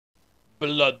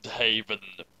Bludhaven.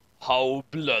 How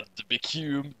blood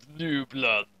became new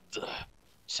blood.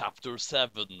 Chapter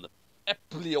 7.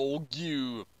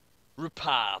 Epilogue.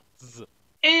 Repats.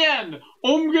 And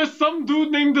some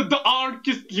dude named the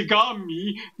Archist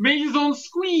Yagami made his own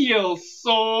squeals,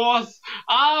 so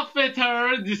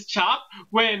after this chap,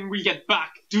 when we get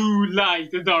back to Light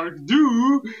the Dark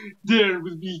Do, there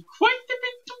will be quite a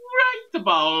bit to write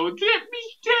about, let me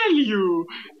tell you.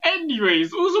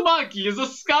 Anyways, Uzumaki is a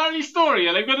scary story,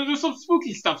 and I'm gonna do some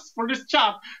spooky stuff for this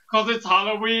chap, cause it's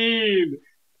Halloween.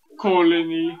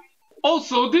 Colony.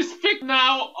 Also, this fic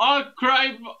now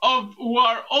archive of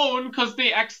our own because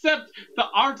they accept the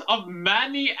art of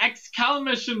many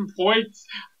exclamation points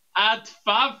at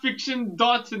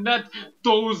fanfiction.net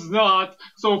does not.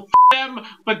 So f them,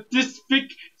 but this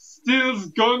fic still's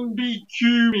gonna be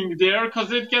queuing there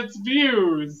because it gets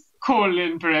views.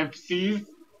 Colon parentheses.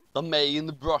 The man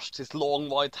brushed his long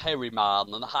white hairy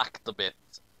man and hacked a bit.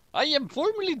 I am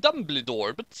formerly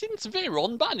Dumbledore, but since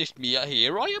Veron banished me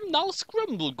here, I am now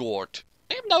Scrumblegort.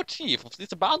 I am now chief of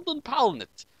this abandoned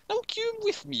planet. Now come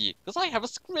with me, because I have a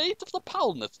scrate of the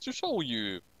planet to show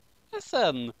you.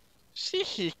 Listen,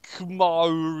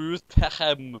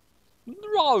 Shihikmarutehem,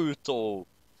 Naruto.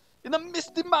 In a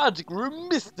misty magic room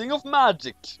misting of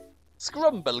magic.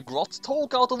 Scrumblegrot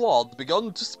took out a wand,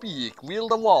 begun to speak,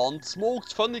 wielded a wand,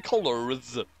 smoked funny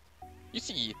colors. You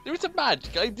see, there is a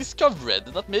magic I discovered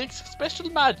that makes special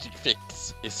magic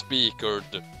fix, he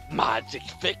speakered. Magic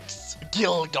fix?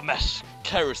 Gilgamesh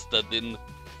cursed in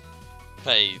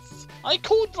face. I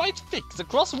could write fix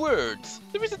across words.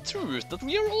 There is a truth that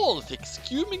we are all fix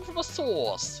scuming from a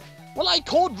source. Well, I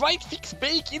could write fix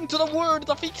bake into the word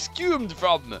the fix scumed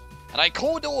from. And I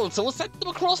could also set them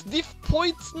across diff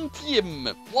points and team.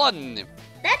 1.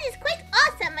 That is quite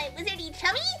awesome, my wizardy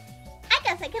chummy. I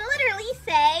guess I can literally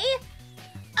say,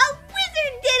 a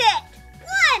wizard did it!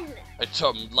 1! I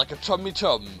chummed like a chummy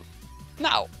chum.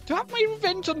 Now, to have my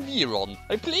revenge on Veron,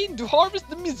 I planned to harvest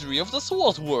the misery of the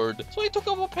source word, so I took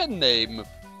up a pen name,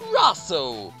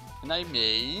 Rasso, and I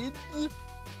made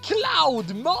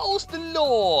Cloud Mouse the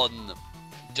Lawn.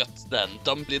 Just then,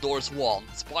 Dumbledore's wand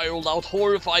spiraled out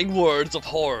horrifying words of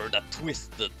horror that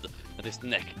twisted, and his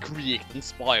neck creaked and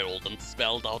spiraled and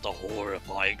spelled out a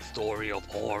horrifying story of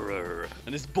horror,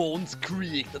 and his bones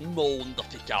creaked and moaned the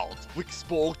fick out, which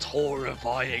spoke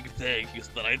horrifying things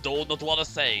that I do not want to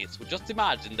say, so just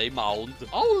imagine they moaned,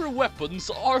 "Our weapons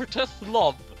arteth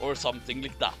love," or something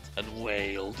like that, and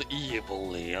wailed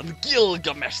evilly, and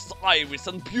Gilgamesh's iris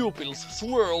and pupils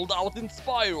swirled out in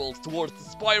spirals towards the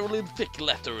spiraling thick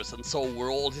letters, and so were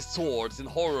all his swords in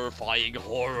horrifying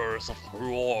horrors of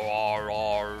roar.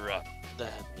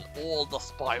 Then all the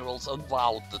spirals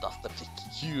unwound as the fic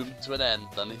came to an end,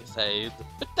 and he said,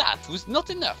 "But that was not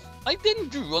enough. I then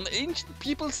drew on ancient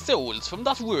people's souls from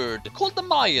that word, called the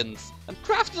Mayans, and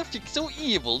crafted a fic so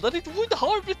evil that it would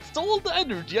harvest all the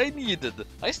energy I needed.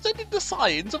 I studied the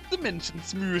science of dimension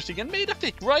smooshing and made a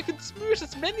fic where I could smoosh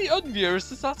as many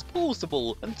universes as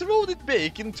possible and throw it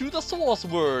back into the source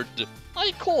word.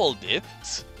 I called it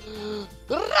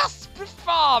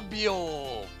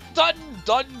Raspifabio. Dun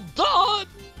dun dun!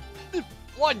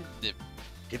 1.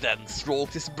 He then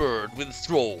stroked his bird with a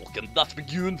stroke, and that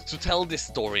began to tell this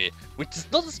story, which is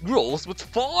not as gross, but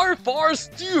far, far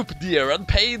stupider and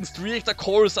pain-streaked a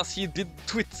course as he did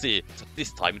Twitsy. Except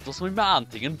this time it was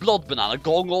romantic and blood banana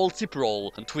gong all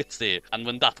zipperall and Twitsy, and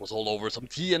when that was all over, some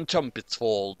tea and trumpets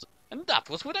fold. And that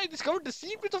was when I discovered the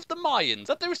secret of the Mayans,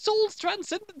 that their souls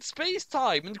transcended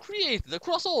space-time and created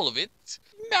across all of it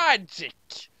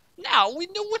magic. Now we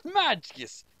know what magic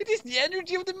is. It is the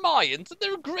energy of the Mayans and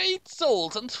their great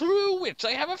souls, and through which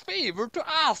I have a favor to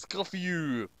ask of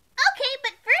you. Okay,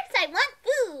 but first I want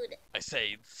food. I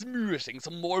said, smooshing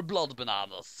some more blood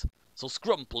bananas. So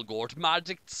Scrumplegort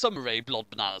magicked Summeray blood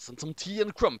bananas and some tea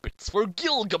and crumpets for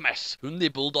Gilgamesh, who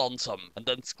nibbled on some, and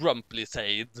then Scrumply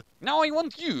said, "Now I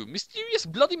want you, mysterious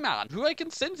bloody man, who I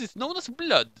can sense is known as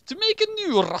blood, to make a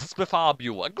new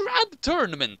Raspifabio, a grand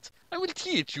tournament. I will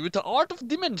teach you the art of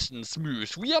dimension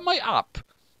smoosh via my app,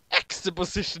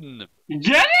 Exposition."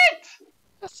 Get it?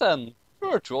 Listen,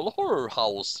 virtual horror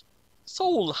house,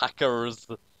 soul hackers.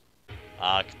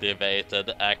 Activated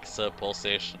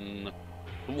Exposition.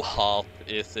 What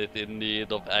is it in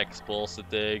need of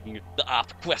expositing? The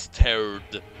app quest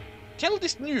heard. Tell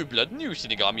this new blood new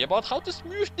Shinigami about how to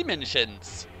smoosh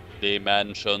dimensions.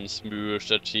 Dimension smoosh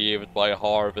achieved by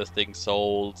harvesting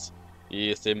souls.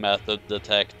 Easy method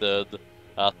detected.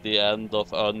 At the end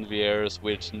of Unveers,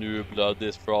 which new blood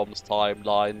is from's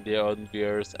timeline, the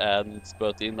Unveers ends,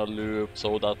 but in a loop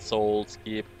so that souls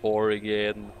keep pouring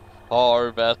in.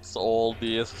 harvest all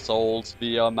these souls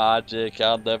via magic,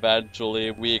 and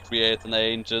eventually we create an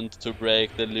agent to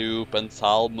break the loop and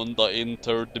summon the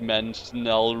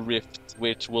interdimensional rift,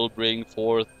 which will bring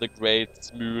forth the great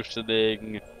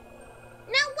smooshing.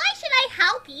 Now why should I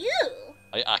help you?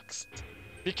 I asked.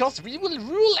 Because we will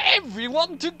rule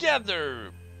everyone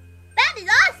together! That is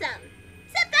awesome!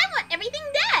 Except I want everything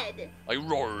dead! I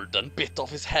roared and bit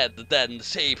off his head, then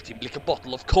shaped him like a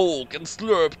bottle of coke and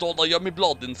slurped all the yummy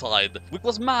blood inside, which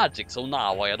was magic, so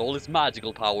now I had all his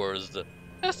magical powers.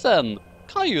 SN,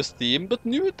 Caius theme, but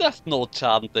new Death Note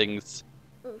chantings.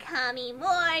 Kami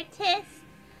Mortis,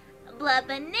 Blood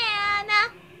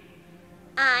Banana,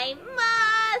 I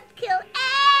must kill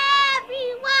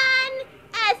everyone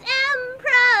as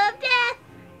Emperor of Death.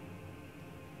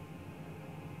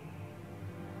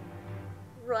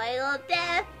 Royal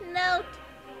Death Note,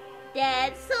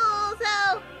 Dead Souls,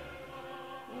 oh,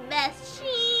 Best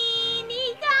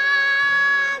Shinigami,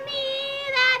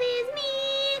 that is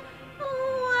me,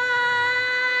 one.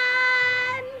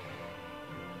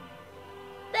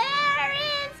 There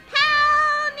is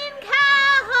pound in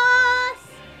chaos,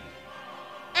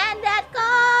 and that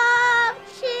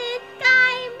chick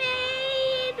I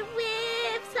made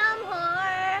with some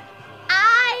horror.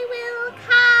 I will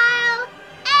kill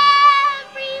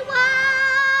everyone.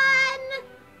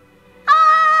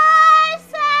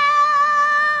 Awesome!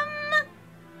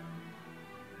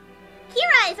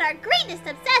 Kira is our greatest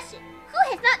obsession. Who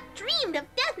has not dreamed of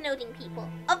death noting people,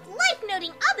 of life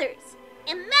noting others?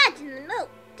 Imagine the note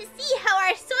to see how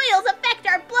our soils affect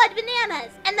our blood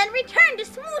bananas, and then return to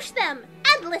smoosh them.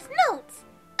 Endless notes.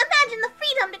 Imagine the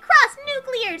freedom to cross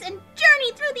nuclears and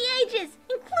journey through the ages,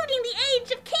 including the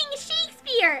age of King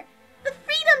Shakespeare. The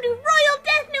freedom to royal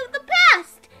death note the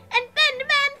past and bend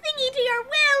man thingy to your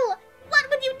will. What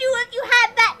would you do if you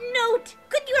had that note?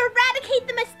 Could you eradicate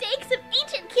the mistakes of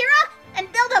ancient Kira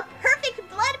and build a perfect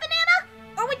blood banana?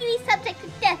 Or would you be subject to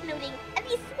death noting and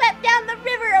be swept down the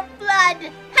river of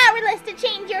blood, powerless to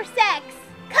change your sex?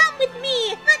 Come with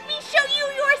me. Let me show you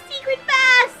your secret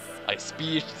pass. I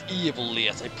speeched evilly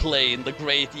as I played the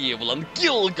great evil, and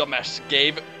Gilgamesh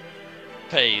gave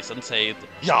face and said,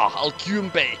 "Ja, I'll come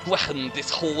back when this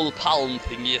whole palm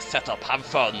thingy is set up, have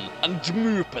fun," and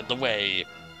jmooped away.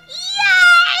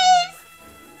 Yes!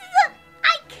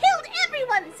 I killed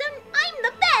everyone, so I'm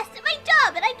the best at my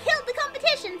job, and I killed the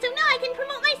competition, so now I can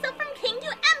promote myself from king to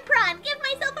emperor and give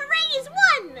myself a raise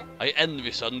 1! I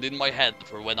envisioned in my head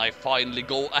for when I finally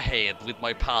go ahead with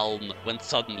my palm, when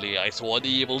suddenly I saw an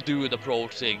evil dude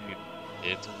approaching.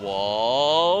 It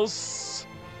was...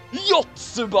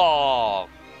 Yotsuba!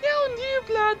 Yo, new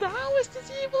blood, how is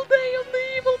this evil day on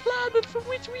the evil planet from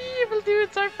which we evil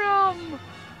dudes are from?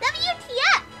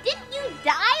 WTF! Didn't you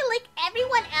die like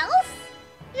everyone else?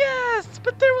 Yes,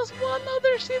 but there was one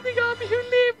other Shinigami who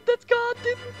lived that God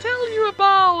didn't tell you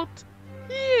about.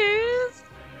 He is...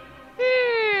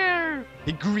 here.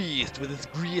 He greased with his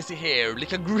greasy hair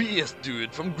like a grease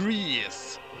dude from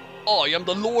Greece. I am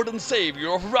the Lord and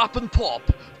Savior of rap and pop,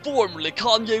 formerly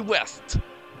Kanye West.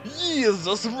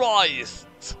 Jesus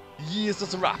Christ!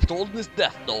 Jesus rapped all in his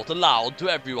death note aloud to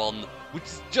everyone, which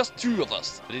is just 2 of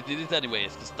us, but he did it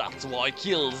anyways, cause that's why he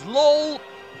kills, lol!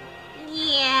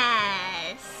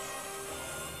 Yes.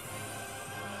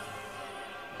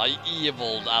 I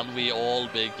eviled and we all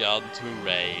began to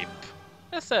rape.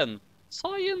 SN,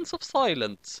 Science of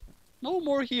Silence. No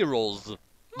more heroes.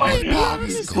 My plan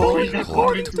is going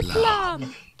according to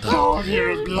plan. Down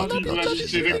here in bloody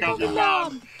Shinigami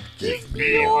land. Give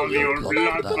me all your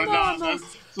blood bananas,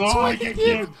 so I can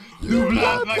give new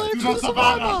blood like to the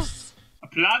savannas. A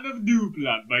plan of new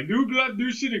blood by new blood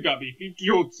new Shinigami, Pinky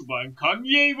Yotsuba and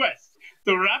Kanye West.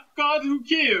 The rap god who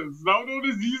kills, now known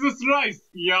as Jesus Christ,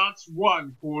 Yacht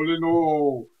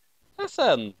 1:0.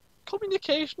 SN,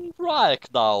 Communication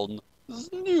Breakdown.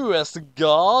 Newest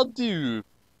god do.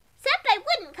 Except I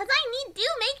wouldn't, cause I need to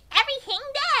make everything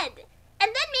dead. And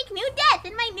then make new death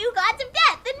in my new gods of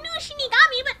death, the new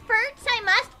Shinigami, but first I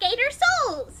must gather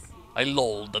souls. I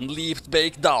lolled and leaped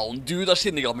back down to the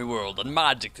Shinigami world and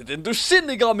magicked it into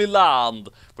Shinigami land,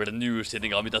 where the new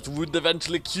Shinigami that would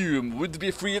eventually come would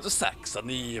be free to sex and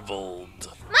eviled.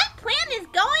 My plan is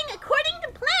going according to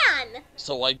plan.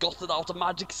 So I gotted out a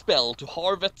magic spell to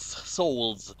harvest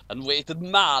souls and waited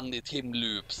man him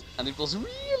loops, and it was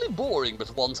really boring,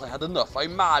 but once I had enough I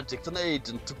magicked an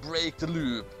agent to break the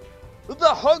loop.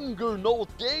 The Hunger Note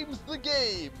game's the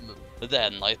game!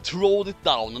 Then I throwed it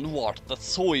down and watched that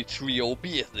soy trio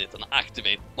beat it and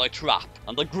activate my trap,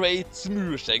 and the great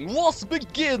smooshing was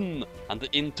begin! And the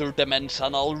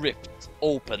interdimensional rift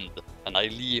opened, and I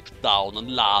leaped down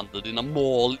and landed in a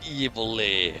mall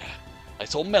evilly. I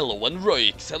saw Mello and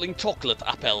Roik selling chocolate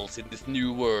apples in this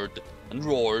new world, and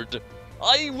roared,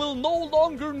 I will no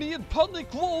longer need punny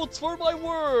quotes for my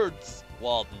words!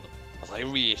 1. As I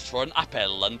reached for an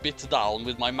apple and bit down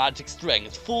with my magic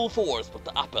strength full force, but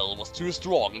the apple was too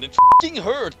strong and it f***ing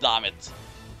hurt, damn it!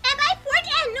 And I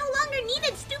fortan no longer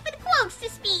needed stupid quotes to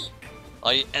speak!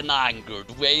 I an angered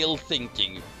whale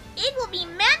thinking, It will be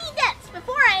many deaths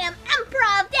before I am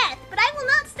Emperor of Death, but I will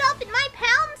not stop in my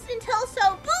pounds until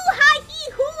so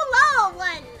boo-hi-hee-hoo-law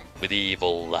one! with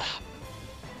evil.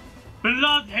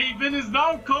 Bludhaven is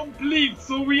now complete,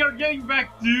 so we are getting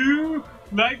back to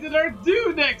Night at our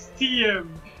due next TM,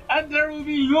 and there will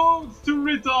be loads to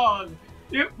read on.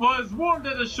 It was more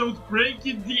than a short break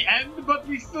in the end, but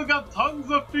we still got tons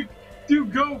of fic to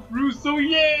go through, so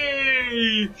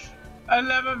yay!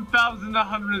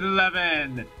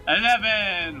 11,111.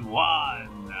 11,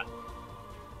 1.